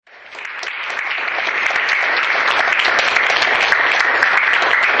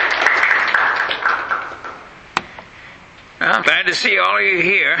Glad to see all of you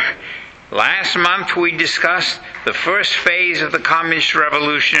here. Last month we discussed the first phase of the Communist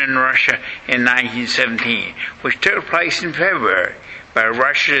Revolution in Russia in 1917, which took place in February by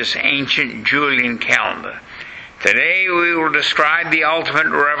Russia's ancient Julian calendar. Today we will describe the ultimate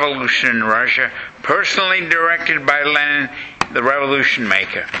revolution in Russia, personally directed by Lenin, the revolution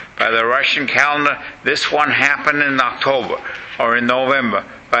maker. By the Russian calendar, this one happened in October, or in November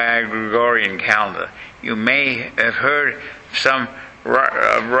by our Gregorian calendar. You may have heard some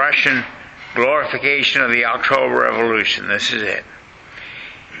Russian glorification of the October Revolution. This is it.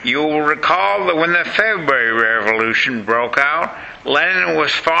 You will recall that when the February Revolution broke out, Lenin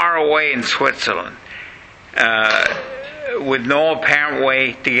was far away in Switzerland, with no apparent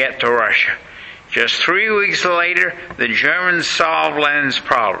way to get to Russia. Just 3 weeks later, the Germans solved Lenin's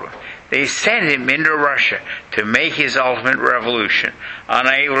problem. They sent him into Russia to make his ultimate revolution,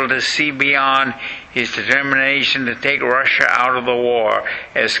 unable to see beyond his determination to take Russia out of the war,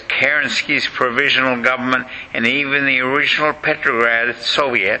 as Kerensky's provisional government and even the original Petrograd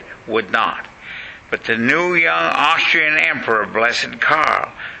Soviet would not. But the new young Austrian Emperor, Blessed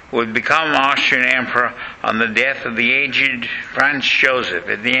Carl, would become Austrian Emperor on the death of the aged Franz Joseph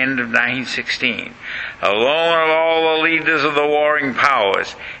at the end of 1916. Alone of all the leaders of the warring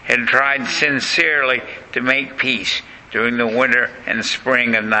powers, had tried sincerely to make peace during the winter and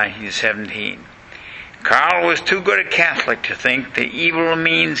spring of 1917. Carl was too good a Catholic to think that evil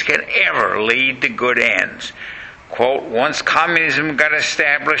means can ever lead to good ends. Quote, once communism got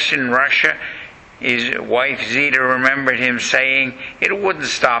established in Russia, his wife Zita remembered him saying it wouldn't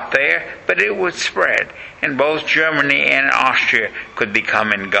stop there, but it would spread, and both Germany and Austria could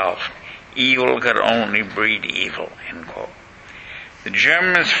become engulfed. Evil could only breed evil, end quote. The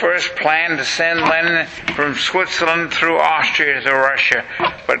Germans first planned to send Lenin from Switzerland through Austria to Russia,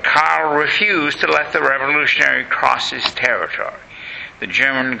 but Carl refused to let the revolutionary cross his territory. The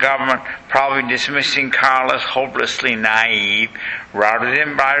German government, probably dismissing Carl as hopelessly naive, routed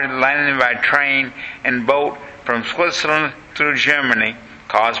him by Lenin by train and boat from Switzerland through Germany,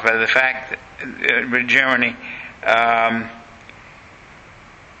 caused by the fact that Germany,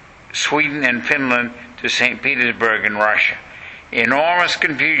 Sweden and Finland to St. Petersburg in Russia. Enormous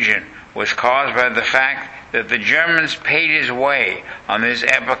confusion was caused by the fact that the Germans paid his way on this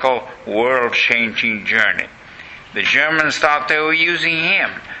epical, world-changing journey. The Germans thought they were using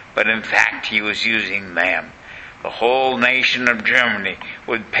him, but in fact he was using them. The whole nation of Germany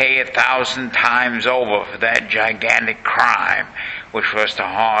would pay 1,000 times over for that gigantic crime, which was to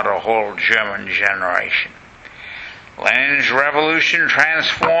haunt a whole German generation. Lenin's revolution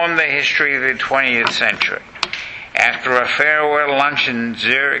transformed the history of the 20th century. After a farewell lunch in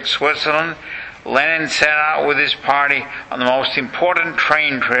Zurich, Switzerland, Lenin set out with his party on the most important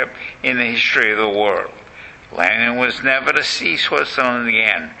train trip in the history of the world. Lenin was never to see Switzerland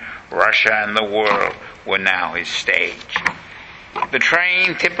again. Russia and the world were now his stage. The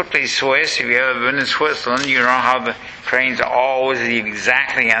train, typically Swiss, if you've ever been in Switzerland, you know how the trains always leave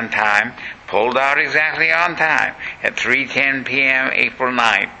exactly on time, pulled out exactly on time at 3:10 p.m. April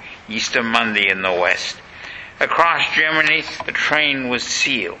 9th, Easter Monday in the West. Across Germany, the train was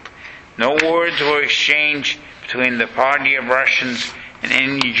sealed. No words were exchanged between the party of Russians and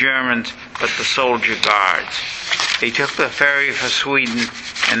any Germans but the soldier guards. They took the ferry for Sweden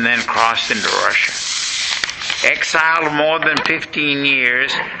and then crossed into Russia. Exiled more than 15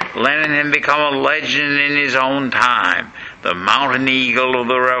 years, Lenin had become a legend in his own time, the mountain eagle of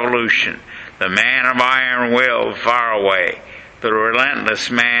the revolution, the man of iron will far away, the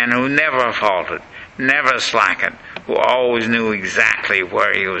relentless man who never faltered, never slackened, who always knew exactly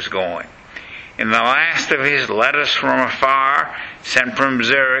where he was going. In the last of his letters from afar, sent from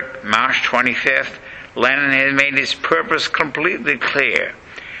Zurich, March 25th, Lenin had made his purpose completely clear.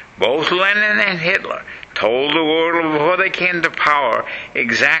 Both Lenin and Hitler told the world before they came to power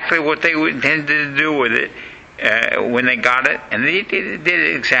exactly what they intended to do with it when they got it, and they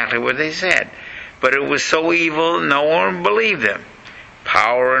did exactly what they said. But it was so evil, no one believed them.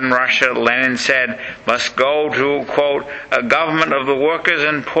 Power in Russia, Lenin said, must go to, quote, a government of the workers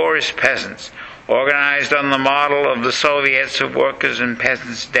and poorest peasants, organized on the model of the Soviets of workers and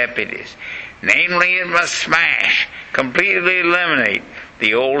peasants' deputies. Namely, it must smash, completely eliminate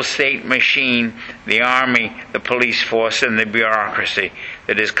the old state machine, the army, the police force, and the bureaucracy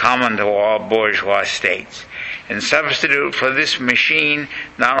that is common to all bourgeois states, and substitute for this machine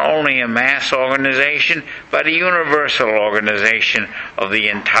not only a mass organization, but a universal organization of the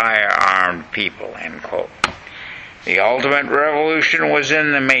entire armed people, end quote. The ultimate revolution was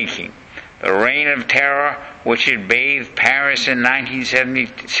in the making. The reign of terror, which had bathed Paris in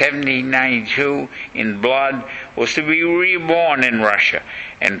 1792 in blood, was to be reborn in Russia,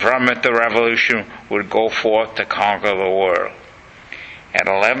 and from it the revolution would go forth to conquer the world. At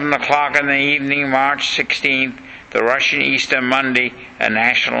 11 o'clock in the evening, March 16th, the Russian Easter Monday, a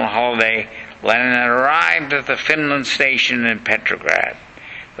national holiday, Lenin arrived at the Finland station in Petrograd.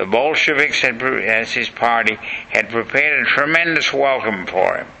 The Bolsheviks, as his party, had prepared a tremendous welcome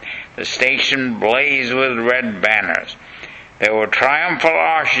for him. The station blazed with red banners. There were triumphal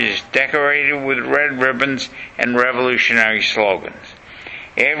arches decorated with red ribbons and revolutionary slogans.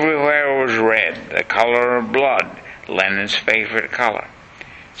 Everywhere was red, the color of blood, Lenin's favorite color.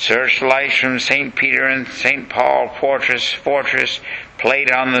 Searchlights from St. Peter and St. Paul Fortress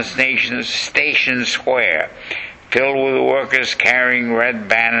played on the station square, filled with workers carrying red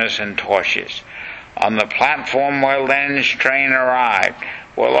banners and torches. On the platform where Lenin's train arrived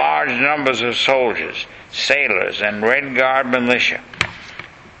were large numbers of soldiers, sailors, and Red Guard militia.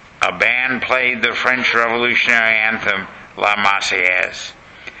 A band played the French revolutionary anthem, La Marseillaise.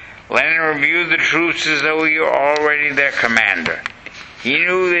 Lenin reviewed the troops as though he were already their commander. He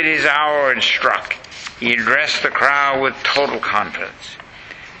knew that his hour had struck. He addressed the crowd with total confidence.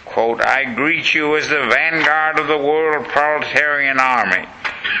 Quote, "I greet you as the vanguard of the world proletarian army.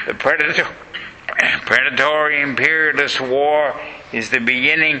 The predatory imperialist war is the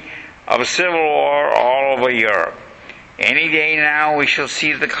beginning of a civil war all over Europe. Any day now we shall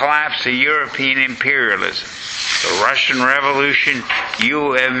see the collapse of European imperialism. The Russian Revolution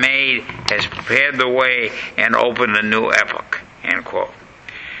you have made has prepared the way and opened a new epoch." End quote.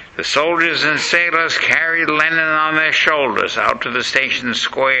 The soldiers and sailors carried Lenin on their shoulders out to the station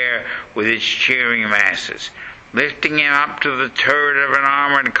square with its cheering masses, lifting him up to the turret of an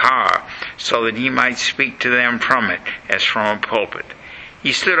armored car so that he might speak to them from it as from a pulpit.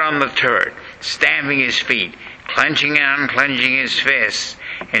 He stood on the turret, stamping his feet, clenching and unclenching his fists,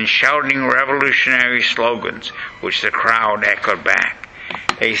 and shouting revolutionary slogans, which the crowd echoed back.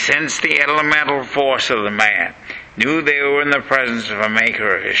 They sensed the elemental force of the man, knew they were in the presence of a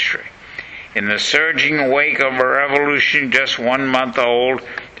maker of history. In the surging wake of a revolution just 1 month old,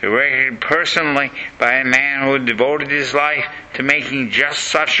 directed personally by a man who had devoted his life to making just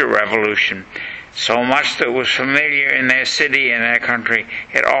such a revolution, so much that was familiar in their city and their country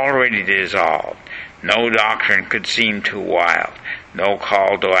had already dissolved. No doctrine could seem too wild, no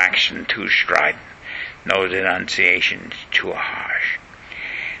call to action too strident, no denunciation too harsh.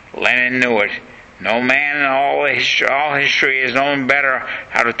 Lenin knew it. No man in all history has known better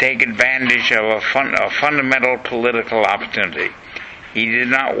how to take advantage of a fundamental political opportunity. He did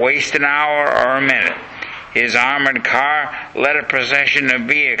not waste an hour or a minute. His armored car led a procession of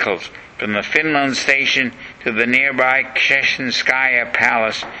vehicles from the Finland station to the nearby Kshetinskaya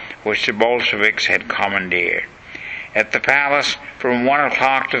Palace, which the Bolsheviks had commandeered. At the palace, from 1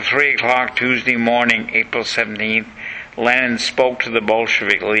 o'clock to 3 o'clock Tuesday morning, April 17th, Lenin spoke to the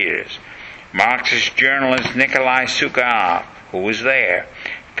Bolshevik leaders. Marxist journalist Nikolai Sukhanov, who was there,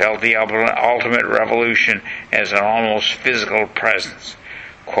 felt the ultimate revolution as an almost physical presence.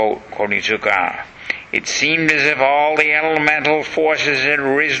 Quoting Sukhanov, "It seemed as if all the elemental forces had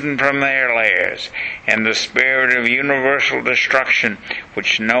risen from their lairs, and the spirit of universal destruction,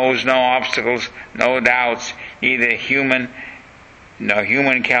 which knows no obstacles, no doubts, neither human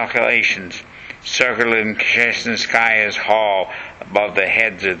calculations, circled in Kshetinskaya's hall above the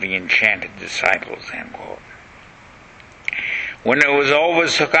heads of the enchanted disciples." End quote. When it was over,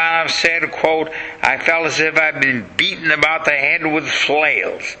 Sukhanov said, quote, "I felt as if I'd been beaten about the head with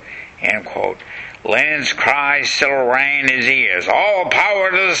flails." End quote. Lenin's cries still rang in his ears. "All power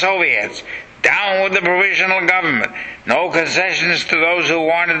to the Soviets! Down with the provisional government! No concessions to those who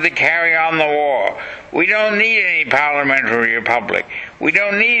wanted to carry on the war! We don't need any parliamentary republic! We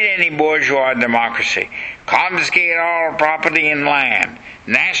don't need any bourgeois democracy! Confiscate all property and land!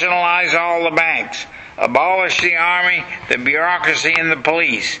 Nationalize all the banks! Abolish the army, the bureaucracy, and the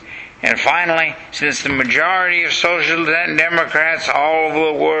police! And finally, since the majority of social democrats all over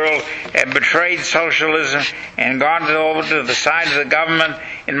the world have betrayed socialism and gone over to the side of the government,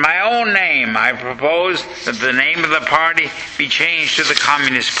 in my own name I propose that the name of the party be changed to the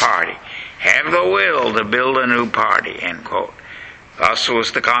Communist Party. Have the will to build a new party." End quote. Thus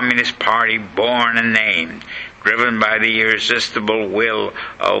was the Communist Party born and named, driven by the irresistible will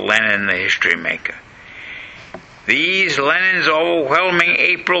of Lenin the history maker. These, Lenin's overwhelming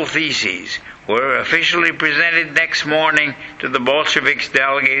April theses, were officially presented next morning to the Bolsheviks'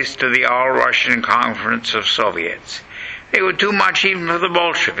 delegates to the All-Russian Conference of Soviets. They were too much even for the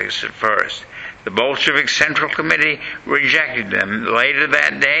Bolsheviks at first. The Bolshevik Central Committee rejected them later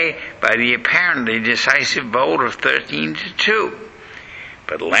that day by the apparently decisive vote of 13-2.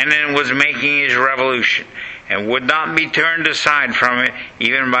 But Lenin was making his revolution, and would not be turned aside from it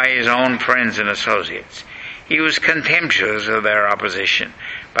even by his own friends and associates. He was contemptuous of their opposition.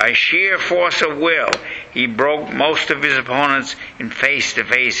 By sheer force of will, he broke most of his opponents in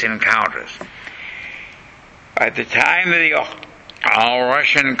face-to-face encounters. By the time of the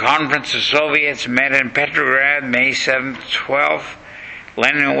All-Russian Conference of Soviets met in Petrograd, May 7th, 12th,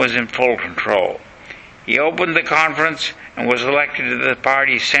 Lenin was in full control. He opened the conference and was elected to the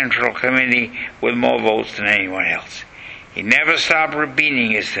party's Central Committee with more votes than anyone else. He never stopped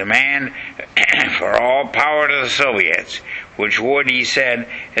repeating his demand for all power to the Soviets, which would, he said,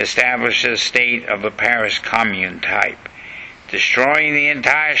 establish a state of the Paris Commune type, destroying the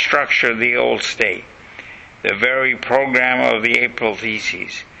entire structure of the old state, the very program of the April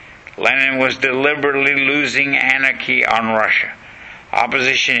theses. Lenin was deliberately losing anarchy on Russia.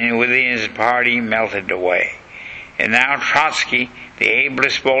 Opposition within his party melted away. And now Trotsky, the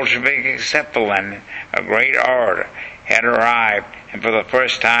ablest Bolshevik except for Lenin, a great orator, had arrived and for the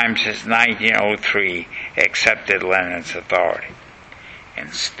first time since 1903 accepted Lenin's authority.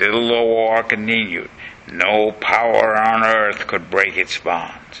 And still the war continued. No power on earth could break its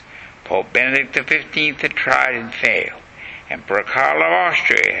bonds. Pope Benedict XV had tried and failed. Emperor Carroll of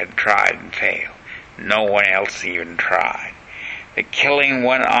Austria had tried and failed. No one else even tried. The killing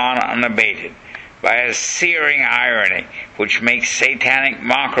went on unabated by a searing irony which makes satanic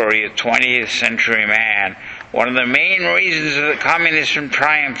mockery of 20th century man. One of the main reasons that communism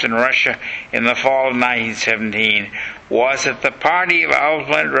triumphed in Russia in the fall of 1917 was that the party of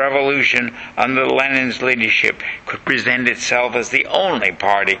ultimate revolution under Lenin's leadership could present itself as the only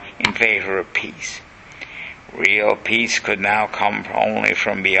party in favor of peace. Real peace could now come only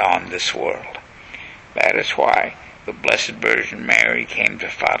from beyond this world. That is why the Blessed Virgin Mary came to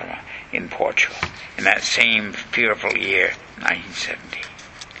Fatima in Portugal in that same fearful year, 1917.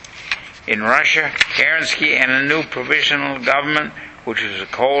 In Russia, Kerensky and a new provisional government, which was a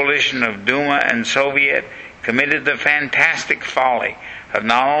coalition of Duma and Soviet, committed the fantastic folly of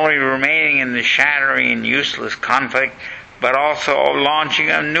not only remaining in the shattering and useless conflict, but also launching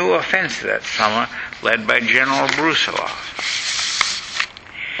a new offensive that summer led by General Brusilov.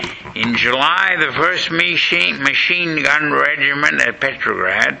 In July, the 1st Machine Gun Regiment at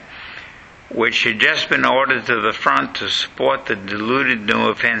Petrograd, which had just been ordered to the front to support the diluted new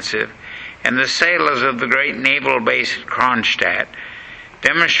offensive, and the sailors of the great naval base at Kronstadt,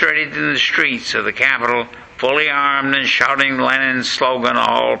 demonstrated in the streets of the capital, fully armed and shouting Lenin's slogan,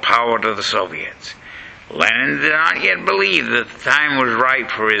 "All power to the Soviets." Lenin did not yet believe that the time was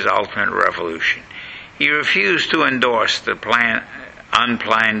ripe for his ultimate revolution. He refused to endorse the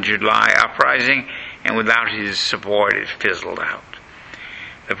unplanned July uprising, and without his support it fizzled out.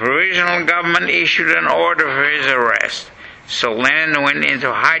 The provisional government issued an order for his arrest, so Lenin went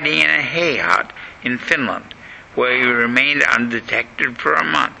into hiding in a hay hut in Finland, where he remained undetected for a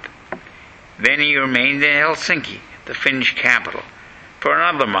month. Then he remained in Helsinki, the Finnish capital, for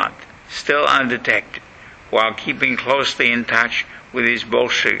another month, still undetected, while keeping closely in touch with his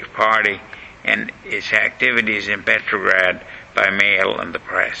Bolshevik party and its activities in Petrograd by mail and the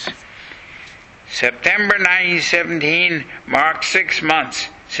press. September 1917 marked 6 months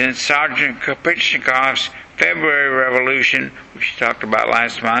since Sergeant Krupitchnikov's February Revolution, which we talked about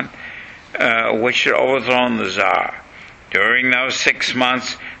last month, which had overthrown the Tsar. During those 6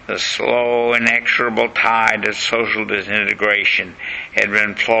 months, the slow, inexorable tide of social disintegration had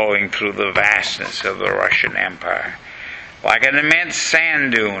been flowing through the vastness of the Russian Empire. Like an immense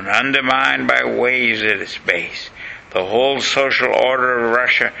sand dune undermined by waves at its base, the whole social order of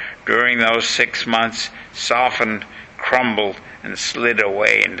Russia during those 6 months softened, crumbled, and slid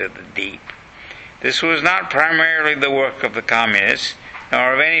away into the deep. This was not primarily the work of the communists,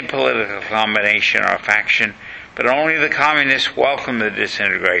 nor of any political combination or faction, but only the communists welcomed the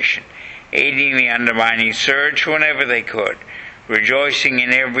disintegration, aiding the undermining surge whenever they could, rejoicing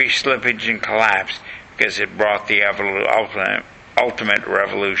in every slippage and collapse because it brought the ultimate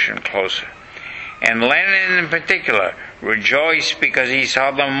revolution closer. And Lenin in particular rejoiced because he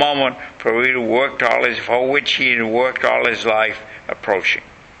saw the moment for which he had worked all his life approaching.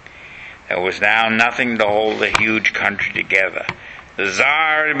 There was now nothing to hold the huge country together. The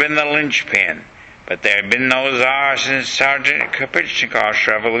Tsar had been the linchpin, but there had been no Tsar since Sergeant Krupitchnikov's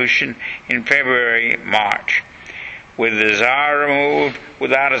revolution in February-March. With the Tsar removed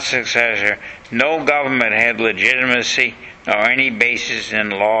without a successor, no government had legitimacy nor any basis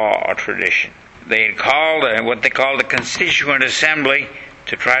in law or tradition. They had called what they called a Constituent Assembly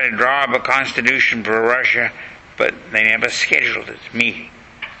to try to draw up a constitution for Russia, but they never scheduled its meeting.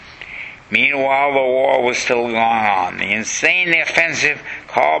 Meanwhile, the war was still going on. The insane offensive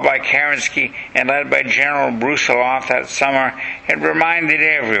called by Kerensky and led by General Brusilov that summer had reminded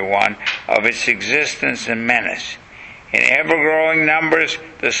everyone of its existence and menace. In ever-growing numbers,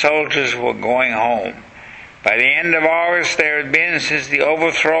 the soldiers were going home. By the end of August, there had been, since the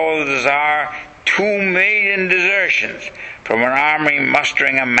overthrow of the Tsar, 2 million desertions from an army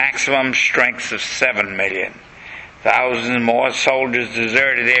mustering a maximum strength of 7 million. Thousands more soldiers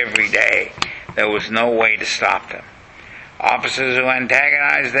deserted every day. There was no way to stop them. Officers who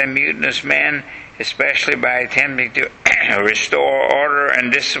antagonized their mutinous men, especially by attempting to restore order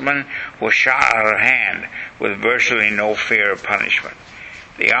and discipline, were shot out of hand with virtually no fear of punishment.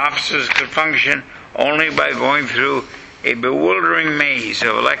 The officers could function only by going through a bewildering maze of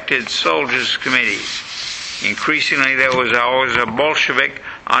elected soldiers' committees. Increasingly, there was always a Bolshevik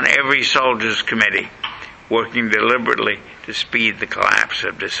on every soldiers' committee, working deliberately to speed the collapse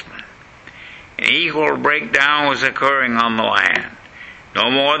of discipline. An equal breakdown was occurring on the land. No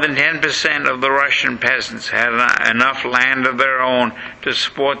more than 10% of the Russian peasants had enough land of their own to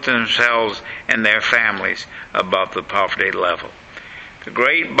support themselves and their families above the poverty level. The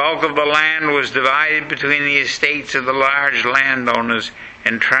great bulk of the land was divided between the estates of the large landowners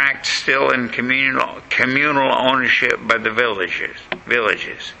and tracts still in communal ownership by the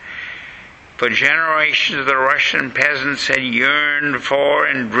villages. For generations, the Russian peasants had yearned for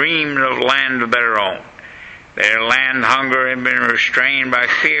and dreamed of land of their own. Their land hunger had been restrained by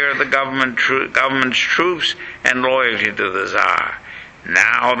fear of the government's troops and loyalty to the Tsar.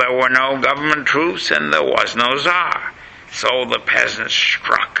 Now there were no government troops and there was no Tsar. So the peasants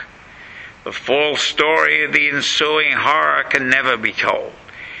struck. The full story of the ensuing horror can never be told.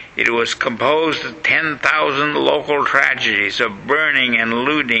 It was composed of 10,000 local tragedies of burning and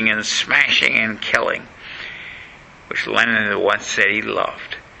looting and smashing and killing, which Lenin had once said he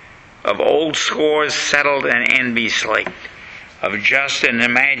loved, of old scores settled and envy slaked, of just and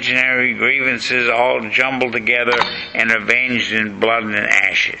imaginary grievances all jumbled together and avenged in blood and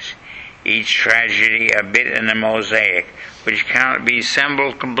ashes. Each tragedy a bit in a mosaic, which cannot be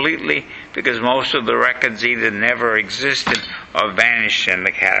assembled completely because most of the records either never existed or vanished in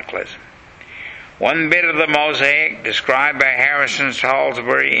the cataclysm. One bit of the mosaic, described by Harrison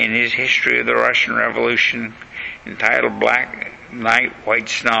Salisbury in his History of the Russian Revolution, entitled Black Night, White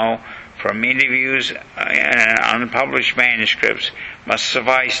Snow, from interviews and unpublished manuscripts, must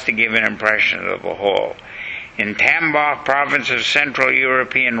suffice to give an impression of the whole. In Tambov province of Central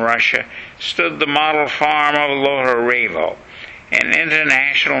European Russia stood the model farm of Lotarevo, an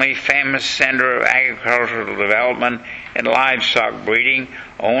internationally famous center of agricultural development and livestock breeding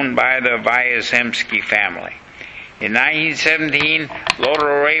owned by the Vyazemsky family. In 1917,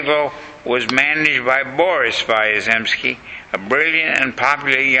 Lotarevo was managed by Boris Vyazemsky, a brilliant and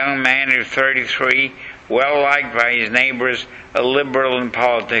popular young man of 33, well-liked by his neighbors, a liberal in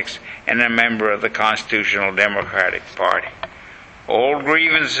politics, and a member of the Constitutional Democratic Party. Old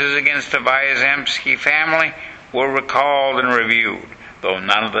grievances against the Vyazemsky family were recalled and reviewed, though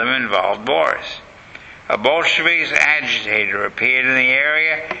none of them involved Boris. A Bolshevik agitator appeared in the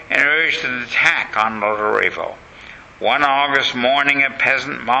area and urged an attack on Lotarevo. One August morning, a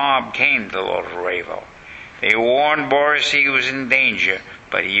peasant mob came to Lotarevo. They warned Boris he was in danger,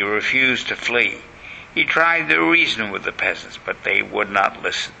 but he refused to flee. He tried to reason with the peasants, but they would not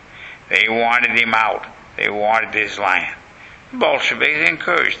listen. They wanted him out. They wanted his land. The Bolsheviks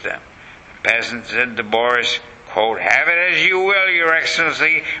encouraged them. The peasants said to Boris, quote, "Have it as you will, Your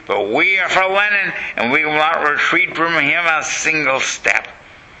Excellency, but we are for Lenin, and we will not retreat from him a single step."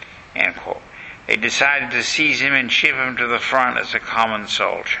 End quote. They decided to seize him and ship him to the front as a common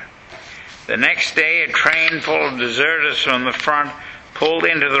soldier. The next day, a train full of deserters from the front pulled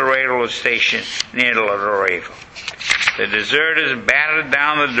into the railroad station near Lotarevo. The deserters battered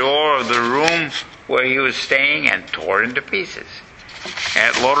down the door of the room where he was staying and tore it into pieces.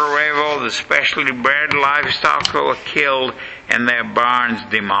 At Lotarevo, the specially bred livestock were killed and their barns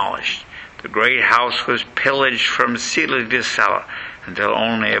demolished. The great house was pillaged from ceiling to cellar until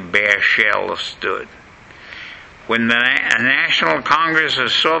only a bare shell stood. When the National Congress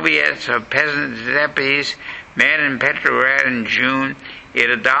of Soviets of Peasants' Deputies met in Petrograd in June, it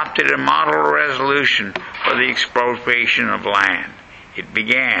adopted a model resolution for the expropriation of land. It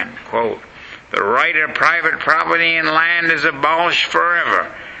began, quote, "The right of private property in land is abolished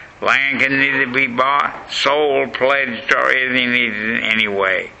forever. Land can neither be bought, sold, pledged, or alienated in any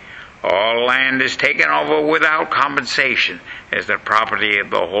way. All land is taken over without compensation as the property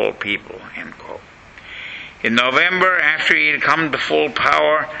of the whole people," end quote. In November, after he had come to full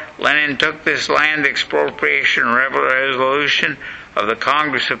power, Lenin took this land expropriation resolution, of the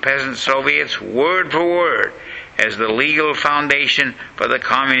Congress of Peasant Soviets word for word as the legal foundation for the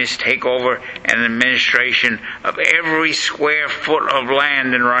communist takeover and administration of every square foot of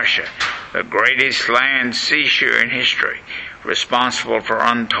land in Russia, the greatest land seizure in history, responsible for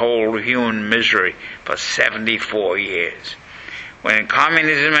untold human misery for 74 years. When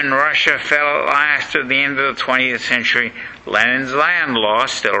communism in Russia fell at last at the end of the 20th century, Lenin's land law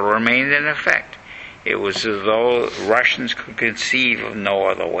still remained in effect. It was as though Russians could conceive of no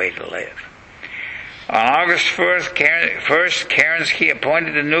other way to live. On August 1st, Kerensky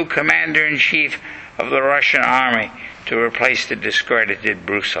appointed a new commander-in-chief of the Russian army to replace the discredited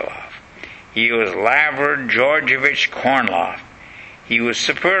Brusilov. He was Lavr Georgievich Kornilov. He was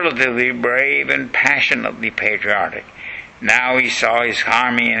superlatively brave and passionately patriotic. Now he saw his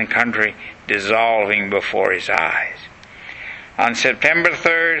army and country dissolving before his eyes. On September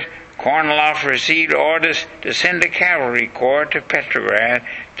 3rd, Kornilov received orders to send a cavalry corps to Petrograd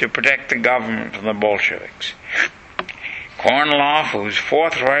to protect the government from the Bolsheviks. Kornilov, whose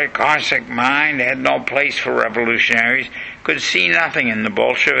forthright Cossack mind had no place for revolutionaries, could see nothing in the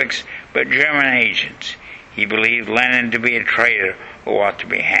Bolsheviks but German agents. He believed Lenin to be a traitor who ought to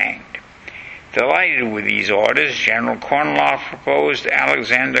be hanged. Delighted with these orders, General Kornilov proposed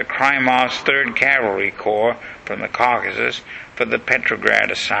Alexander Krymov's 3rd Cavalry Corps from the Caucasus for the Petrograd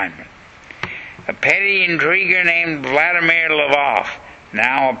assignment. A petty intriguer named Vladimir Lvov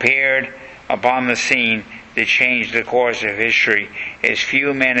now appeared upon the scene to change the course of history as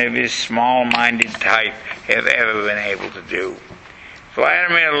few men of his small-minded type have ever been able to do.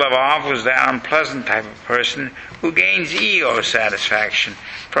 Vladimir Lvov was that unpleasant type of person who gains ego satisfaction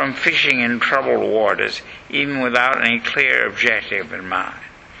from fishing in troubled waters, even without any clear objective in mind.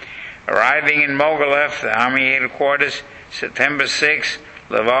 Arriving in Mogilev, the army headquarters, September 6,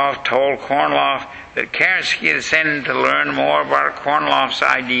 Lvov told Kornilov that Kerensky had sent him to learn more about Kornilov's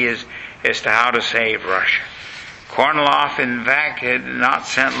ideas as to how to save Russia. Kornilov, in fact, had not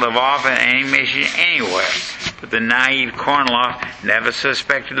sent Lvov on any mission anywhere, but the naive Kornilov never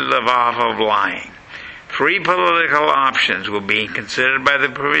suspected Lvov of lying. 3 political options were being considered by the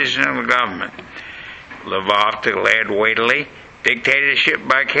provisional government. Lvov declared weightily, dictatorship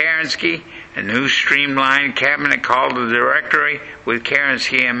by Kerensky, a new streamlined cabinet called the Directory, with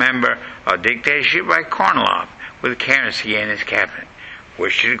Kerensky a member, or dictatorship by Kornilov, with Kerensky in his cabinet.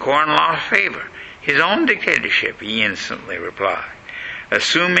 Which did Kornilov favor? His own dictatorship, he instantly replied.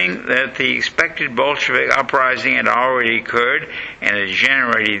 Assuming that the expected Bolshevik uprising had already occurred and had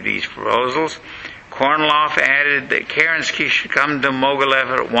generated these proposals, Kornilov added that Kerensky should come to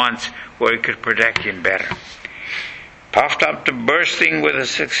Mogilev at once, where he could protect him better. Puffed up to bursting with the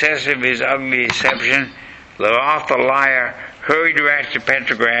success of his ugly deception, Lvov the liar hurried back to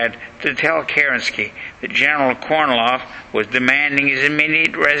Petrograd to tell Kerensky that General Kornilov was demanding his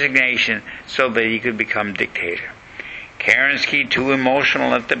immediate resignation so that he could become dictator. Kerensky, too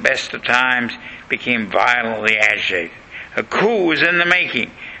emotional at the best of times, became violently agitated. A coup was in the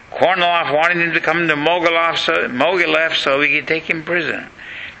making. Kornilov wanted him to come to Mogilev so he could take him prisoner.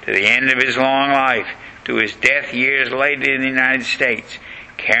 To the end of his long life, to his death years later in the United States,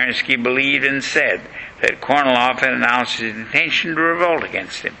 Kerensky believed and said that Kornilov had announced his intention to revolt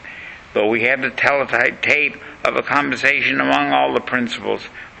against him, though we have the teletype tape of a conversation among all the principals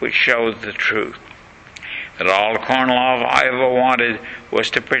which shows the truth. That all Kornilov ever wanted was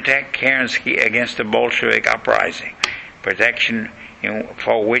to protect Kerensky against the Bolshevik uprising, protection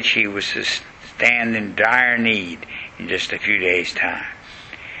for which he was to stand in dire need in just a few days' time.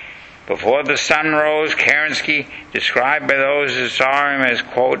 Before the sun rose, Kerensky, described by those who saw him as,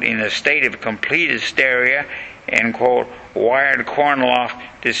 quote, in a state of complete hysteria, end quote, wired Kornilov,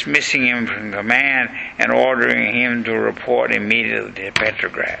 dismissing him from command and ordering him to report immediately to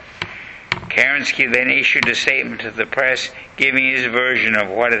Petrograd. Kerensky then issued a statement to the press giving his version of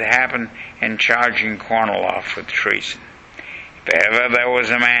what had happened and charging Kornilov with treason. If ever there was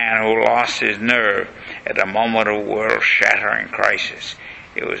a man who lost his nerve at a moment of world-shattering crisis,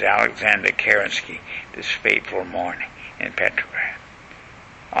 it was Alexander Kerensky this fateful morning in Petrograd.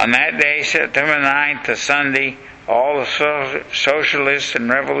 On that day, September 9th, a Sunday, all the socialist and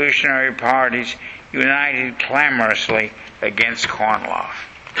revolutionary parties united clamorously against Kornilov.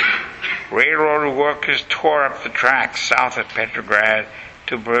 Railroad workers tore up the tracks south of Petrograd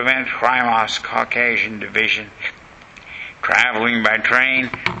to prevent Krymov's Caucasian division traveling by train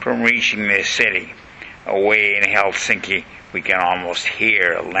from reaching this city. Away in Helsinki, we can almost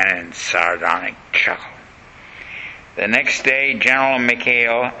hear Lenin's sardonic chuckle. The next day, General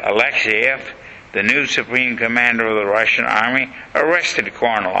Mikhail Alexeyev, the new supreme commander of the Russian army, arrested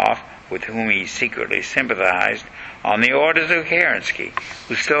Kornilov, with whom he secretly sympathized, on the orders of Kerensky,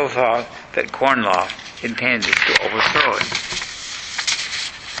 who still thought that Kornilov intended to overthrow it.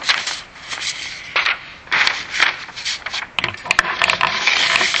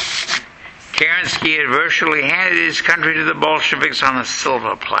 Kerensky had virtually handed his country to the Bolsheviks on a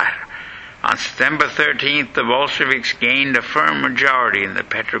silver platter. On September 13th, the Bolsheviks gained a firm majority in the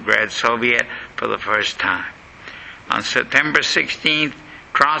Petrograd Soviet for the first time. On September 16th,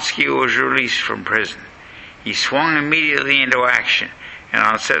 Trotsky was released from prison. He swung immediately into action, and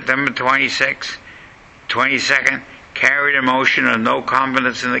on September 22nd, carried a motion of no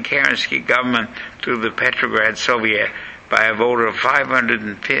confidence in the Kerensky government through the Petrograd Soviet by a vote of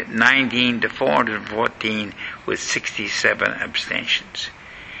 519 to 414 with 67 abstentions.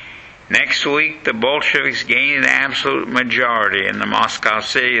 Next week, the Bolsheviks gained an absolute majority in the Moscow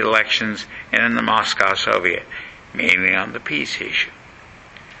city elections and in the Moscow Soviet, mainly on the peace issue.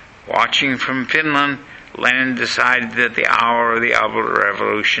 Watching from Finland, Lenin decided that the hour of the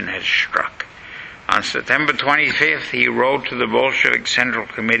revolution had struck. On September 25th, he wrote to the Bolshevik Central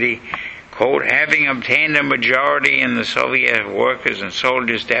Committee, quote, having obtained a majority in the Soviet workers and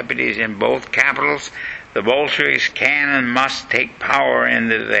soldiers' deputies in both capitals, the Bolsheviks can and must take power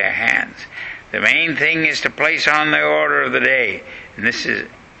into their hands. The main thing is to place on the order of the day, and this is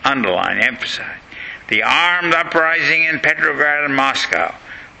underlined, emphasized, the armed uprising in Petrograd and Moscow.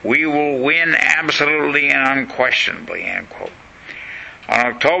 We will win absolutely and unquestionably, end quote. On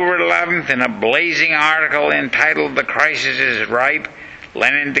October 11th, in a blazing article entitled The Crisis is Ripe,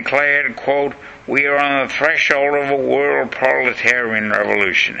 Lenin declared, quote, we are on the threshold of a world proletarian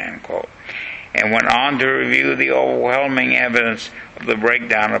revolution, end quote, and went on to review the overwhelming evidence of the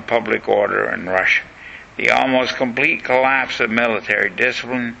breakdown of public order in Russia, the almost complete collapse of military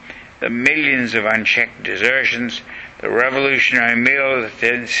discipline, the millions of unchecked desertions, the revolutionary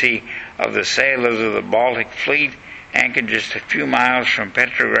militancy of the sailors of the Baltic Fleet, anchored just a few miles from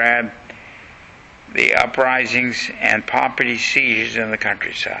Petrograd, the uprisings and property seizures in the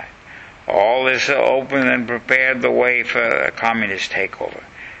countryside. All this opened and prepared the way for a communist takeover.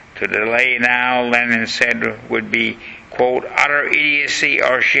 To delay now, Lenin said, would be, quote, utter idiocy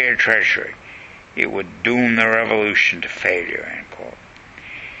or sheer treachery. It would doom the revolution to failure, end quote.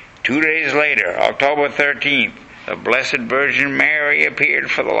 2 days later, October 13th, the Blessed Virgin Mary appeared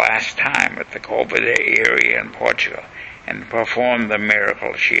for the last time at the Covilhã area in Portugal and performed the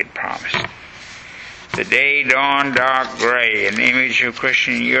miracle she had promised. The day dawned dark gray, an image of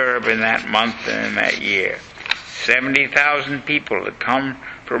Christian Europe in that month and in that year. 70,000 people had come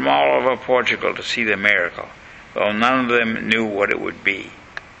from all over Portugal to see the miracle, though none of them knew what it would be.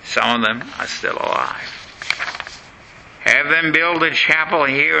 Some of them are still alive. Have them build a chapel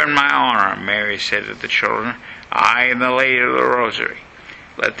here in my honor, Mary said to the children, I and the Lady of the Rosary.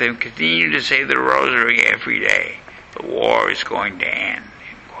 Let them continue to say the Rosary every day. The war is going to end.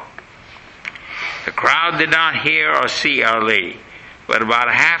 The crowd did not hear or see Our Lady, but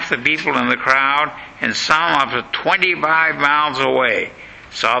about half the people in the crowd, and some up to 25 miles away,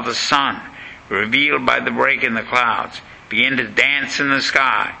 saw the sun, revealed by the break in the clouds, begin to dance in the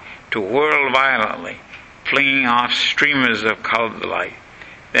sky, to whirl violently, flinging off streamers of colored light.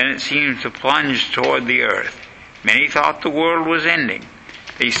 Then it seemed to plunge toward the earth. Many thought the world was ending.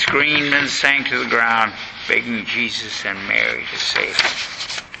 They screamed and sank to the ground, begging Jesus and Mary to save them.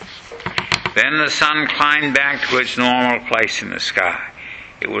 Then the sun climbed back to its normal place in the sky.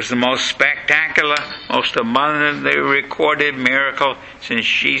 It was the most spectacular, most abundantly recorded miracle since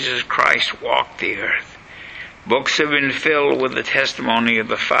Jesus Christ walked the earth. Books have been filled with the testimony of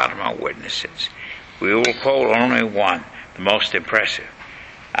the Fatima witnesses. We will quote only one, the most impressive.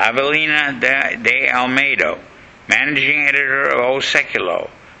 Avelina de Almeida, managing editor of O Século,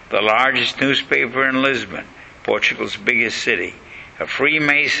 the largest newspaper in Lisbon, Portugal's biggest city, a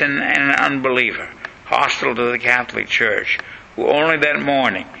Freemason and an unbeliever, hostile to the Catholic Church, who only that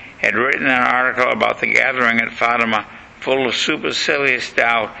morning had written an article about the gathering at Fatima full of supercilious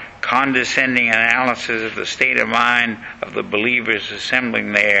doubt, condescending analysis of the state of mind of the believers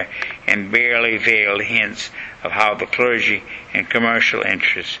assembling there, and barely veiled hints of how the clergy and commercial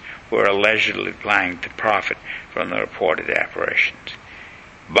interests were allegedly planning to profit from the reported apparitions.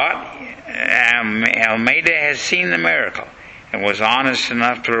 But Almeida has seen the miracle and was honest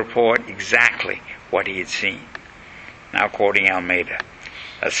enough to report exactly what he had seen. Now quoting Almeida,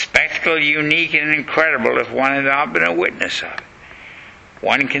 a spectacle unique and incredible if one had not been a witness of it.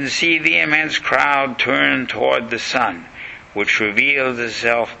 One can see the immense crowd turn toward the sun, which reveals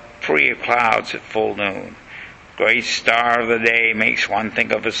itself free of clouds at full noon. The great star of the day makes one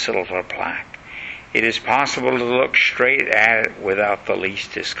think of a silver plaque. It is possible to look straight at it without the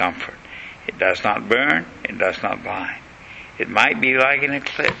least discomfort. It does not burn, it does not blind. It might be like an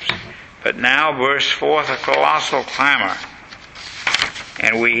eclipse, but now bursts forth a colossal clamor,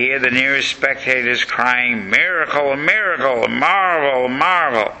 and we hear the nearest spectators crying, "Miracle, a miracle, a marvel, a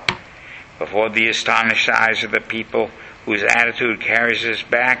marvel," before the astonished eyes of the people whose attitude carries us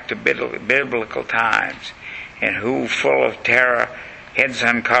back to biblical times, and who, full of terror, heads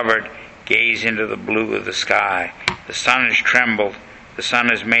uncovered, gaze into the blue of the sky. The sun has trembled. The sun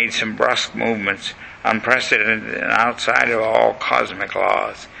has made some brusque movements, unprecedented and outside of all cosmic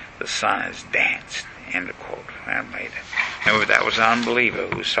laws. The sun has danced. End of quote. And later. Remember, that was an unbeliever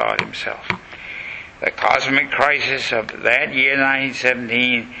who saw it himself. The cosmic crisis of that year,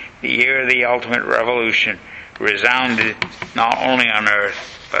 1917, the year of the ultimate revolution, resounded not only on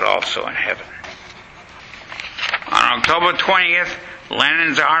earth, but also in heaven. On October 20th,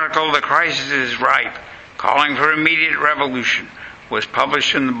 Lenin's article, "The Crisis is Ripe," calling for immediate revolution, was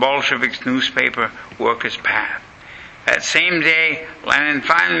published in the Bolsheviks' newspaper, Workers' Path. That same day, Lenin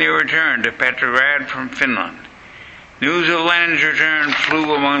finally returned to Petrograd from Finland. News of Lenin's return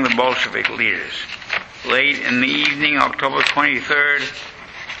flew among the Bolshevik leaders. Late in the evening, October 23rd,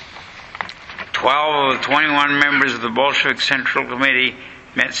 12 of the 21 members of the Bolshevik Central Committee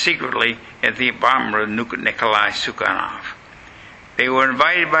met secretly at the apartment of Nikolai Sukhanov. They were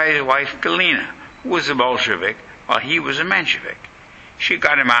invited by his wife Galina, who was a Bolshevik, while he was a Menshevik. She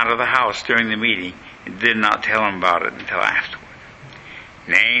got him out of the house during the meeting and did not tell him about it until afterward.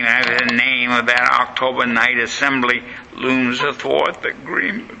 Name after the name of that October night assembly looms athwart the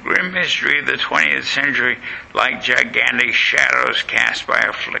grim history of the 20th century like gigantic shadows cast by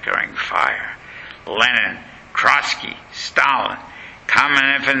a flickering fire. Lenin, Trotsky, Stalin,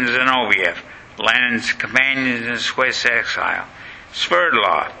 Kamenev and Zinoviev, Lenin's companions in Swiss exile,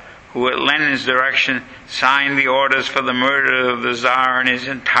 Sverdlov, who at Lenin's direction signed the orders for the murder of the Tsar and his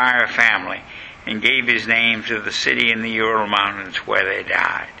entire family, and gave his name to the city in the Ural Mountains where they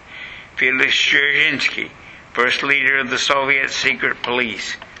died. Felix Dzerzhinsky, first leader of the Soviet secret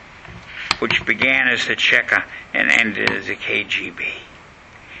police, which began as the Cheka and ended as the KGB.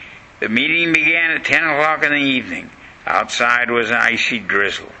 The meeting began at 10 o'clock in the evening. Outside was an icy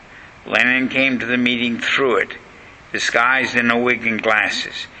drizzle. Lenin came to the meeting through it, disguised in a wig and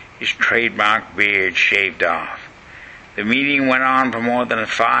glasses, his trademark beard shaved off. The meeting went on for more than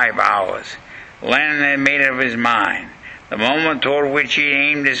 5 hours. Lenin had made up his mind. The moment toward which he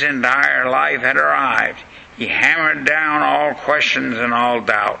aimed his entire life had arrived. He hammered down all questions and all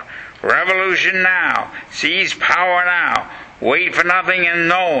doubt. Revolution now. Seize power now. Wait for nothing and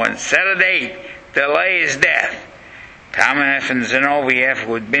no one. Set a date. Delay is death. Kamenev and Zinoviev,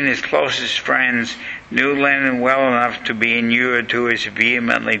 who had been his closest friends, knew Lenin well enough to be inured to his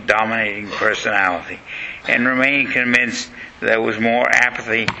vehemently dominating personality, and remained convinced that there was more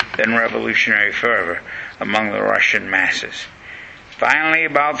apathy than revolutionary fervor among the Russian masses. Finally,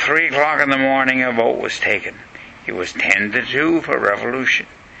 about 3 o'clock in the morning, a vote was taken. It was 10-2 for revolution.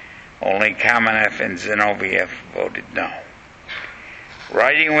 Only Kamenev and Zinoviev voted no.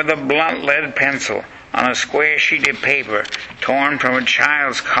 Writing with a blunt lead pencil on a square sheet of paper torn from a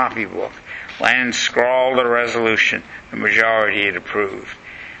child's copybook, Lenin scrawled a resolution the majority had approved.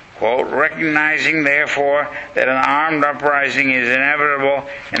 Quote, "Recognizing, therefore, that an armed uprising is inevitable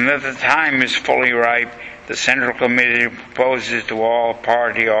and that the time is fully ripe, the Central Committee proposes to all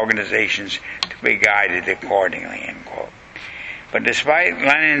party organizations to be guided accordingly." End quote. But despite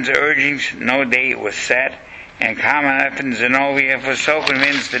Lenin's urgings, no date was set, and Kamenev and Zinoviev were so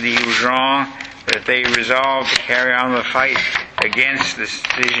convinced that he was wrong that they resolved to carry on the fight against this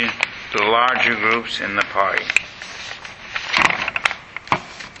decision to the larger groups in the party.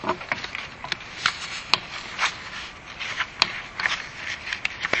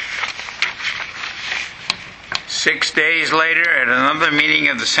 Six days later, at another meeting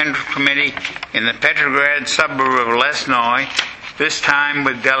of the Central Committee in the Petrograd suburb of Lesnoy, this time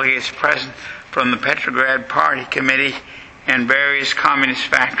with delegates present from the Petrograd Party Committee and various communist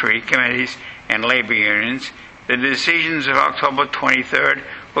factory committees and labor unions, the decisions of October 23rd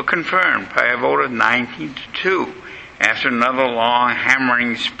were confirmed by a vote of 19-2 after another long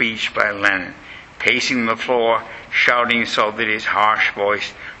hammering speech by Lenin, pacing the floor, shouting so that his harsh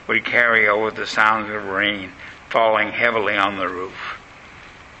voice would carry over the sounds of rain falling heavily on the roof.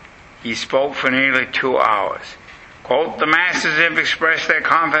 He spoke for nearly 2 hours. Quote, "The masses have expressed their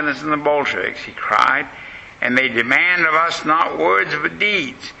confidence in the Bolsheviks," he cried, "and they demand of us not words but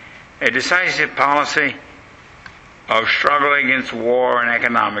deeds, a decisive policy of struggle against war and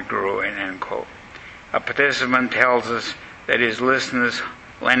economic ruin." End quote. A participant tells us that his listeners,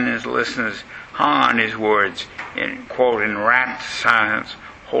 Lenin's listeners, hung on his words in, quote, "in rapt silence,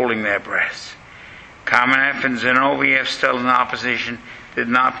 holding their breaths. Kamenev and Zinoviev, still in opposition, did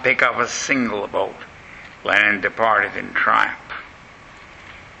not pick up a single vote. Lenin departed in triumph.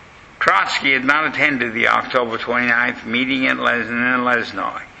 Trotsky had not attended the October 29th meeting in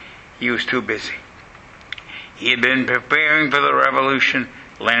Lesnoy. He was too busy. He had been preparing for the revolution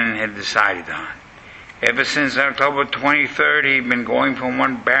Lenin had decided on. Ever since October 23rd, he had been going from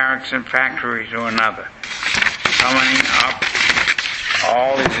one barracks and factory to another, summoning up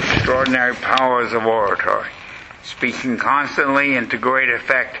all his extraordinary powers of oratory, speaking constantly and to great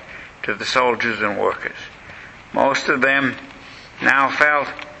effect to the soldiers and workers. Most of them now felt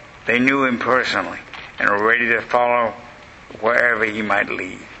they knew him personally and were ready to follow wherever he might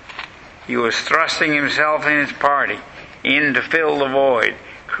lead. He was thrusting himself and his party in to fill the void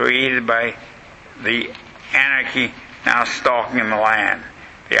created by the anarchy now stalking in the land,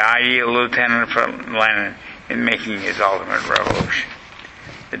 the ideal lieutenant for Lenin in making his ultimate revolution.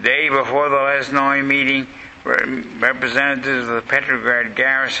 The day before the Lesnoy meeting, representatives of the Petrograd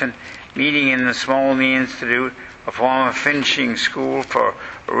garrison, meeting in the Smolny Institute, a former finishing school for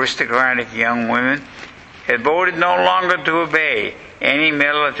aristocratic young women, had voted no longer to obey any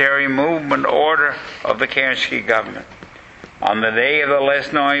military movement order of the Kerensky government. On the day of the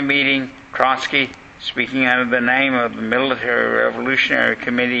Lesnoy meeting, Trotsky, speaking under the name of the Military Revolutionary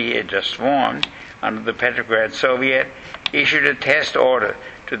Committee he had just formed under the Petrograd Soviet, issued a test order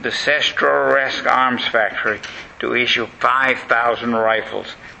to the Sestroresk Arms Factory to issue 5,000 rifles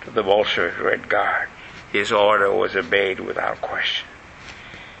to the Bolshevik Red Guard. His order was obeyed without question.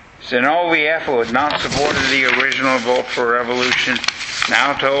 Zinoviev, who had not supported the original vote for revolution,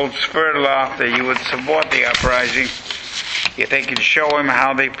 now told Sverdlov that he would support the uprising if they could show him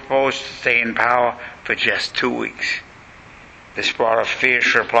how they proposed to stay in power for just 2 weeks. This brought a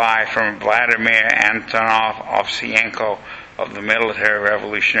fierce reply from Vladimir Antonov Ovsienko of the Military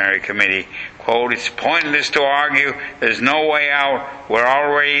Revolutionary Committee. Quote, "It's pointless to argue. There's no way out. We're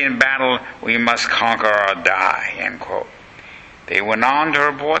already in battle. We must conquer or die," end quote. They went on to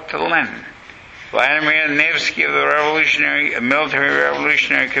report to Lenin. Vladimir Nevsky of the Military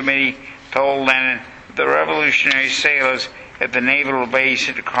Revolutionary Committee told Lenin that the revolutionary sailors at the naval base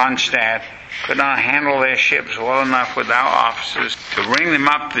at Kronstadt could not handle their ships well enough without officers to bring them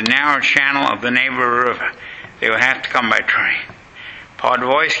up the narrow channel of the Neva River. They would have to come by train.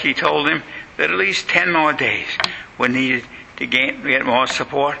 Podvoisky told him that at least 10 more days were needed to get more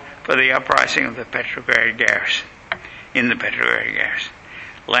support for the uprising of the Petrograd garrison. In the Petrograd garrison,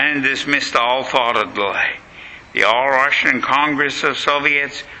 Lenin dismissed all thought of delay. The All-Russian Congress of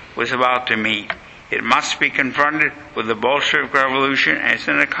Soviets was about to meet. It must be confronted with the Bolshevik Revolution as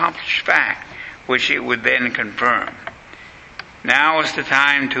an accomplished fact, which it would then confirm. Now was the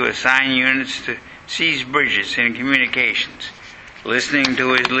time to assign units to seize bridges and communications. Listening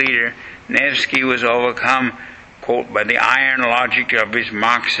to his leader, Nevsky was overcome, quote, by the iron logic of his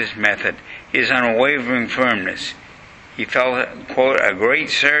Marxist method, his unwavering firmness. He felt, quote, a great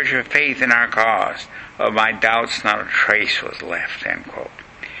surge of faith in our cause. Of my doubts, not a trace was left, end quote.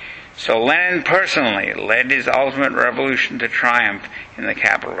 So Lenin personally led his ultimate revolution to triumph in the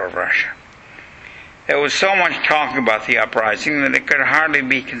capital of Russia. There was so much talk about the uprising that it could hardly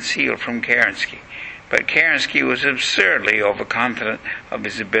be concealed from Kerensky. But Kerensky was absurdly overconfident of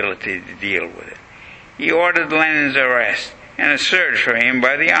his ability to deal with it. He ordered Lenin's arrest and a search for him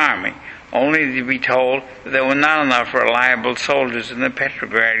by the army, only to be told that there were not enough reliable soldiers in the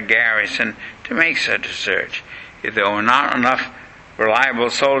Petrograd garrison to make such a search. If there were not enough reliable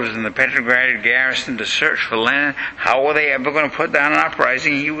soldiers in the Petrograd garrison to search for Lenin, how were they ever going to put down an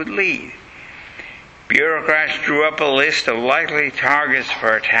uprising he would lead? Bureaucrats drew up a list of likely targets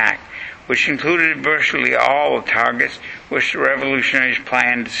for attack, which included virtually all the targets which the revolutionaries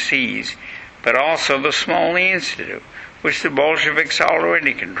planned to seize, but also the Smolny Institute, which the Bolsheviks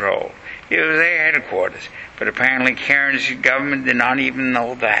already controlled. It was their headquarters, but apparently Kerensky's government did not even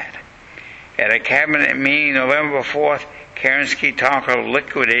know that. At a cabinet meeting November 4th, Kerensky talked of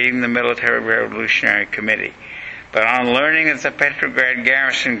liquidating the Military Revolutionary Committee. But on learning that the Petrograd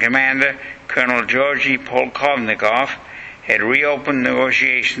garrison commander, Colonel Georgy Polkovnikov, had reopened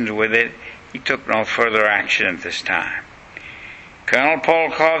negotiations with it, he took no further action at this time. Colonel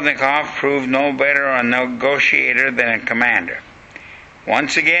Polkovnikov proved no better a negotiator than a commander.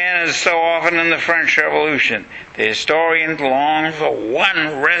 Once again, as so often in the French Revolution, the historian longs for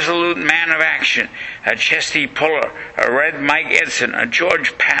one resolute man of action, a Chesty Puller, a Red Mike Edson, a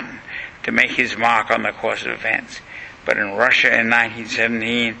George Patton, to make his mark on the course of events. But in Russia in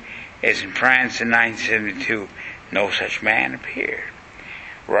 1917, as in France in 1972, no such man appeared.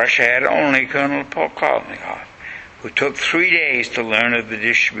 Russia had only Colonel Polkovnikov, who took 3 days to learn of the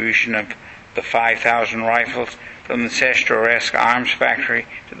distribution of the 5,000 rifles from the Sestoresque arms factory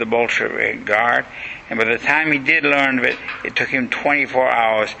to the Bolshevik Guard, and by the time he did learn of it, it took him 24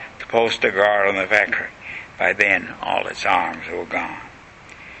 hours to post a guard on the factory. By then, all its arms were gone.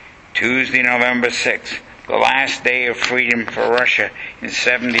 Tuesday, November 6th, the last day of freedom for Russia in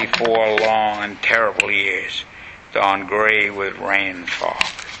 74 long and terrible years, dawned gray with rain and fog.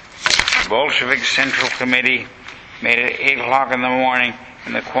 The Bolshevik Central Committee met at 8 o'clock in the morning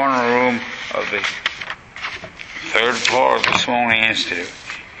in the corner room of the third floor of the Smolny Institute.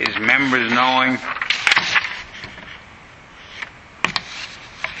 His members, knowing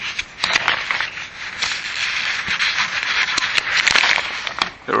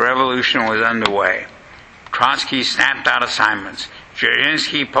the revolution was underway, Trotsky snapped out assignments.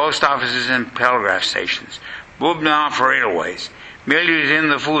 Dzerzhinsky post offices and telegraph stations. Bubnov railways. Milius in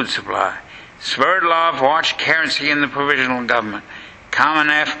the food supply. Sverdlov watched Kerensky in the provisional government.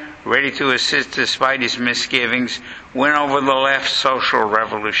 Kamenev, ready to assist despite his misgivings, went over the left social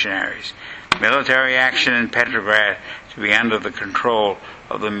revolutionaries. Military action in Petrograd to be under the control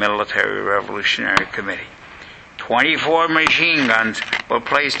of the Military Revolutionary Committee. 24 machine guns were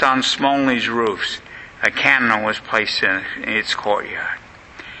placed on Smolny's roofs. A cannon was placed in its courtyard.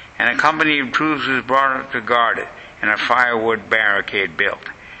 And a company of troops was brought up to guard it, and a firewood barricade built.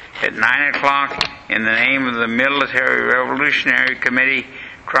 At 9 o'clock, in the name of the Military Revolutionary Committee,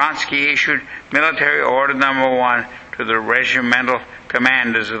 Trotsky issued Military Order No. 1 to the regimental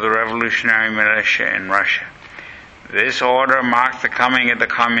commanders of the revolutionary militia in Russia. This order marked the coming of the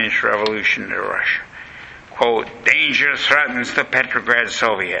Communist Revolution to Russia. Quote, danger threatens the Petrograd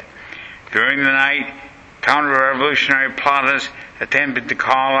Soviet. During the night, counter-revolutionary plotters attempted to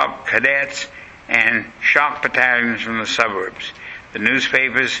call up cadets and shock battalions from the suburbs. The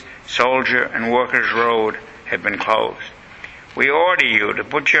newspapers, Soldier and Workers' Road had been closed. We order you to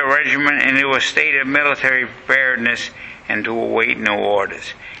put your regiment into a state of military preparedness and to await no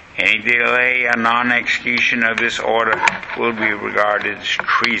orders. Any delay or non-execution of this order will be regarded as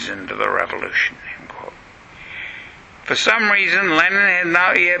treason to the revolution. End quote. For some reason, Lenin had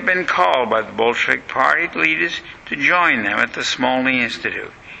not yet been called by the Bolshevik Party leaders to join them at the Smolny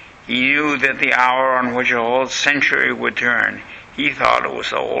Institute. He knew that the hour on which a whole century would turn, he thought it was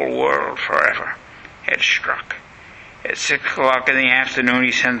the whole world forever, had struck. At 6 o'clock in the afternoon,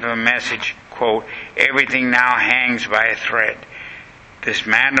 he sent them a message, quote, everything now hangs by a thread. This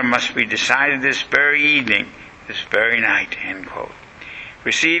matter must be decided this very evening, this very night, end quote.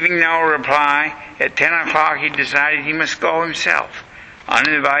 Receiving no reply, at 10 o'clock he decided he must go himself,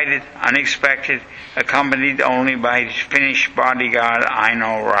 uninvited, unexpected, accompanied only by his Finnish bodyguard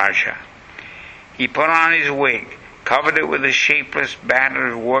Aino Raja. He put on his wig, covered it with a shapeless,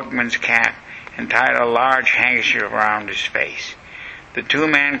 battered workman's cap, and tied a large handkerchief around his face. The two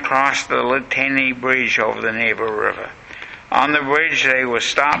men crossed the Litany Bridge over the Neva River. On the bridge they were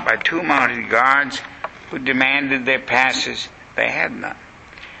stopped by two mounted guards who demanded their passes. They had none.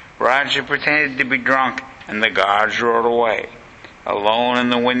 Raja pretended to be drunk, and the guards rode away. Alone in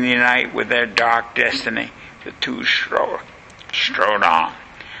the windy night with their dark destiny, the two strode on.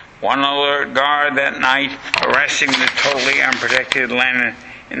 One alert guard that night, arresting the totally unprotected Lenin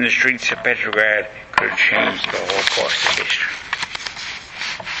in the streets of Petrograd, could have changed the whole course of history.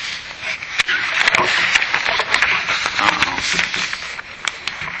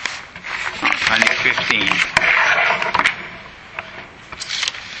 15.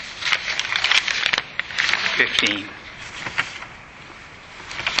 15.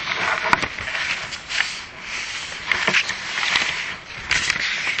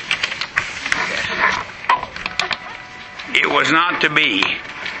 It was not to be.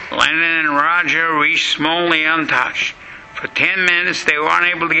 Lenin and Roger reached Smolny untouched. For 10 minutes they were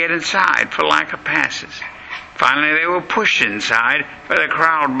unable to get inside for lack of passes. Finally they were pushed inside by the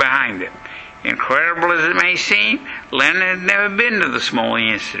crowd behind them. Incredible as it may seem, Lenin had never been to the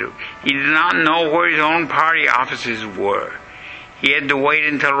Smolny Institute. He did not know where his own party offices were. He had to wait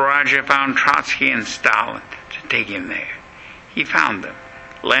until Roger found Trotsky and Stalin to take him there. He found them.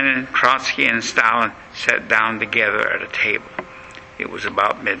 Lenin, Trotsky, and Stalin sat down together at a table. It was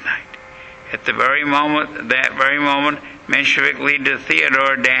about midnight. At that very moment, Menshevik leader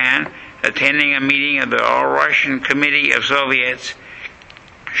Theodore Dan, attending a meeting of the All-Russian Committee of Soviets,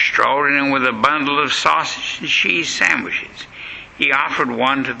 strode in with a bundle of sausage and cheese sandwiches. He offered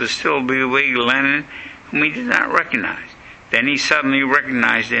one to the still bewildered Lenin, whom he did not recognize. Then he suddenly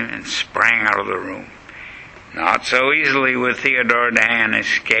recognized him and sprang out of the room. Not so easily would Theodore Dan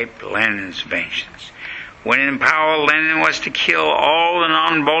escape Lenin's vengeance. When in power, Lenin was to kill all the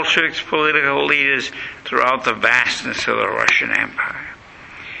non-Bolshevik political leaders throughout the vastness of the Russian Empire.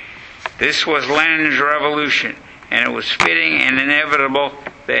 This was Lenin's revolution, and it was fitting and inevitable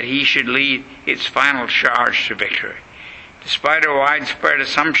that he should lead its final charge to victory. Despite a widespread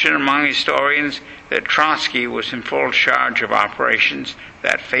assumption among historians that Trotsky was in full charge of operations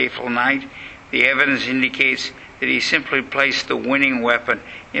that fateful night, the evidence indicates that he simply placed the winning weapon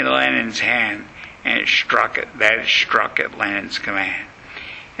in Lenin's hand, and it struck at Lenin's command.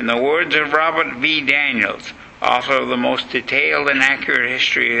 In the words of Robert V. Daniels, author of the most detailed and accurate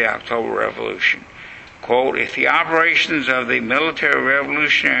history of the October Revolution, quote, "If the operations of the Military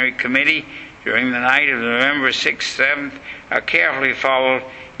Revolutionary Committee during the night of November 6th-7th are carefully followed,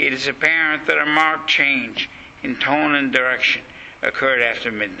 it is apparent that a marked change in tone and direction occurred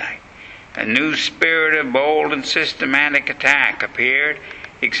after midnight. A new spirit of bold and systematic attack appeared,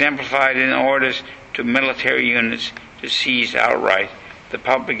 exemplified in orders to military units to seize outright the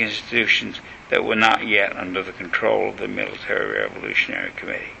public institutions that were not yet under the control of the Military Revolutionary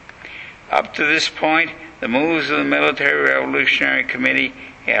Committee. Up to this point, the moves of the Military Revolutionary Committee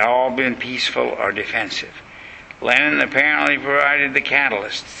had all been peaceful or defensive. Lenin apparently provided the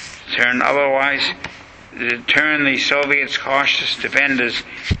catalyst to turn the Soviets' cautious defenders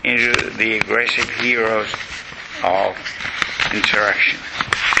into the aggressive heroes of insurrection.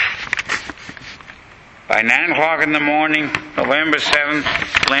 By 9 o'clock in the morning, November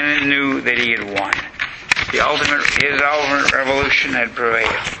 7th, Lenin knew that he had won. His ultimate revolution had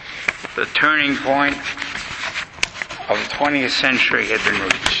prevailed. The turning point of the 20th century had been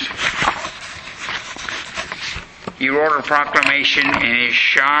reached. He wrote a proclamation in his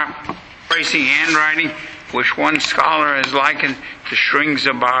sharp, bracing handwriting, which one scholar has likened to strings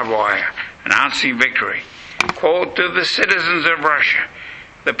of barbed wire, announcing victory. Quote, "To the citizens of Russia,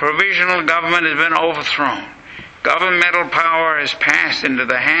 the provisional government has been overthrown. Governmental power has passed into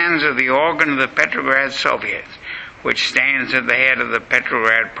the hands of the organ of the Petrograd Soviets, which stands at the head of the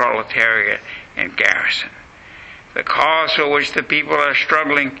Petrograd proletariat and garrison. The cause for which the people are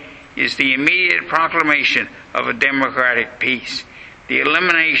struggling is the immediate proclamation of a democratic peace, the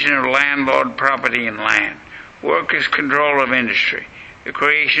elimination of landlord property in land, workers' control of industry, the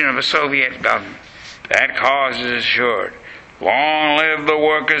creation of a Soviet government. That cause is assured. Long live the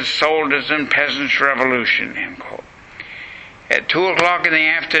workers', soldiers, and peasants' revolution," end quote. At 2 o'clock in the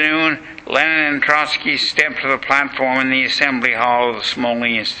afternoon, Lenin and Trotsky stepped to the platform in the assembly hall of the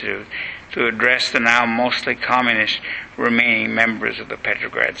Smolny Institute to address the now mostly communist remaining members of the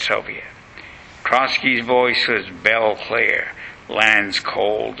Petrograd Soviet. Trotsky's voice was bell clear, Lenin's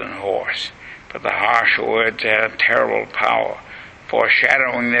cold and hoarse, but the harsh words had a terrible power,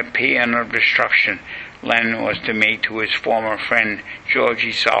 foreshadowing the paean of destruction Lenin was to make to his former friend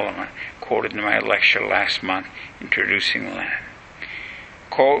Georgy Solomon, quoted in my lecture last month introducing Lenin.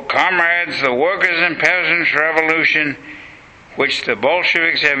 Quote, "Comrades, the workers' and peasants' revolution, which the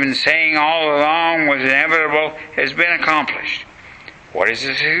Bolsheviks have been saying all along was inevitable, has been accomplished. What is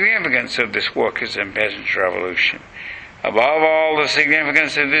the significance of this workers' and peasants' revolution? Above all, the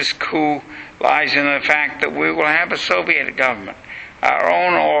significance of this coup lies in the fact that we will have a Soviet government, our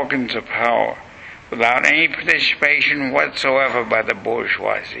own organs of power, without any participation whatsoever by the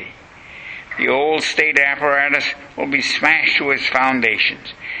bourgeoisie. The old state apparatus will be smashed to its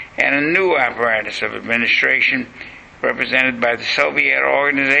foundations, and a new apparatus of administration, represented by the Soviet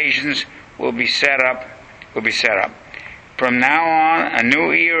organizations, will be set up. From now on, a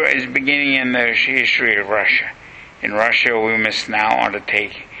new era is beginning in the history of Russia. In Russia, we must now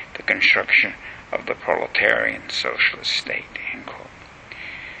undertake the construction of the proletarian socialist state," end quote.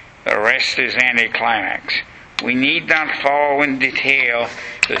 The rest is anticlimax. We need not follow in detail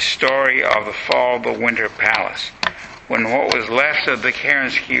the story of the fall of the Winter Palace, when what was left of the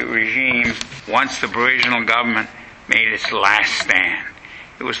Kerensky regime, once the provisional government, made its last stand.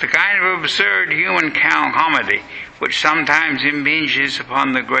 It was the kind of absurd human comedy which sometimes impinges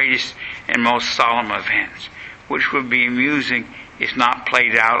upon the greatest and most solemn events, which would be amusing if not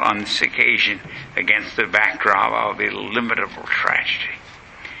played out on this occasion against the backdrop of illimitable tragedy.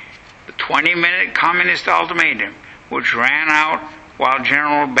 The 20-minute communist ultimatum, which ran out while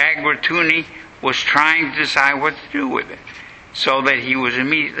General Bagratuni was trying to decide what to do with it, so that he was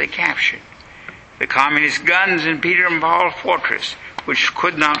immediately captured. The communist guns in Peter and Paul Fortress, which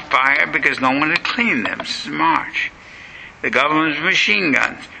could not fire because no one had cleaned them since March. The government's machine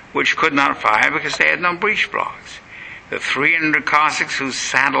guns, which could not fire because they had no breech blocks. The 300 Cossacks who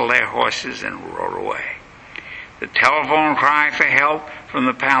saddled their horses and rode away. The telephone cry for help from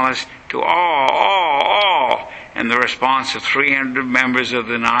the palace to all, and the response of 300 members of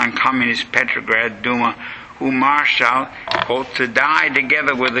the non-communist Petrograd Duma who marched out, quote, to die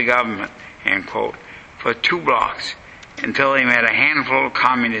together with the government, end quote, for 2 blocks until they met a handful of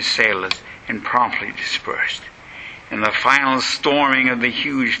communist sailors and promptly dispersed. In the final storming of the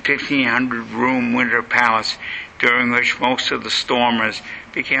huge 1,500-room Winter Palace, during which most of the stormers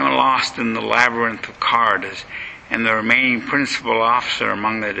became lost in the labyrinth of corridors, and the remaining principal officer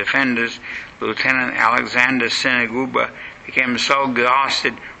among the defenders, Lieutenant Alexander Seneguba, became so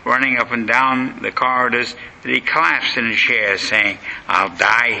exhausted running up and down the corridors that he collapsed in a chair, saying, "I'll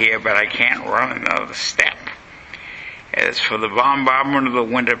die here, but I can't run another step." As for the bombardment of the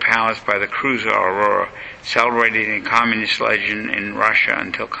Winter Palace by the cruiser Aurora, celebrated in communist legend in Russia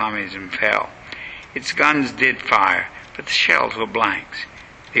until communism fell, its guns did fire, but the shells were blanks.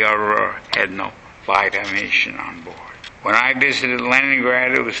 The Aurora had no live ammunition on board. When I visited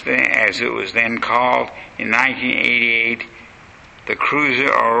Leningrad, as it was then called, in 1988, the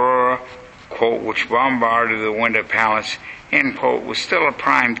cruiser Aurora, quote, which bombarded the Winter Palace, end quote, was still a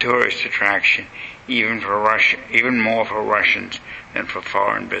prime tourist attraction, even more for Russians than for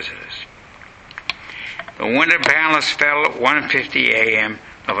foreign visitors. The Winter Palace fell at 1:50 a.m.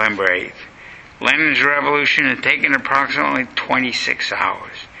 November 8th. Lenin's revolution had taken approximately 26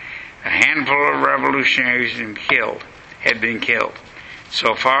 hours. A handful of revolutionaries had been killed.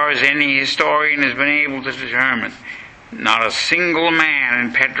 So far as any historian has been able to determine, not a single man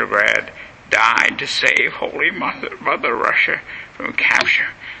in Petrograd died to save Holy Mother Russia from capture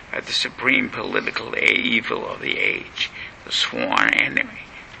by the supreme political evil of the age, the sworn enemy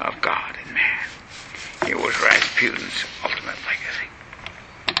of God and man. It was Rasputin's